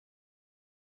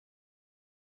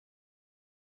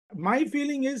my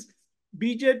feeling is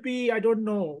BJP, I don't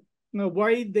know,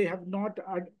 why they have not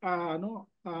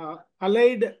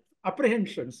allayed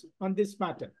apprehensions on this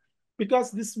matter,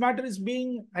 because this matter is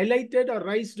being highlighted or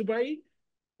raised by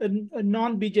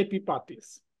non-BJP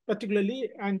parties, particularly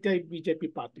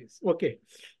anti-BJP parties. Okay,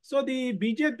 so the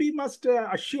BJP must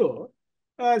assure,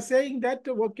 saying that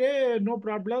okay, no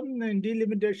problem in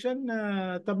delimitation,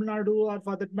 Tamil Nadu or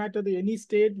for that matter any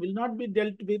state will not be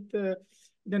dealt with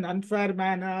in an unfair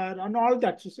manner and all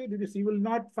that. So say this, you will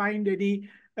not find any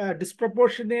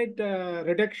disproportionate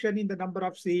reduction in the number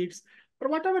of seats or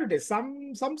whatever it is.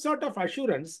 Some sort of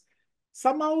assurance.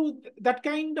 Somehow that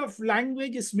kind of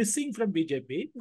language is missing from BJP.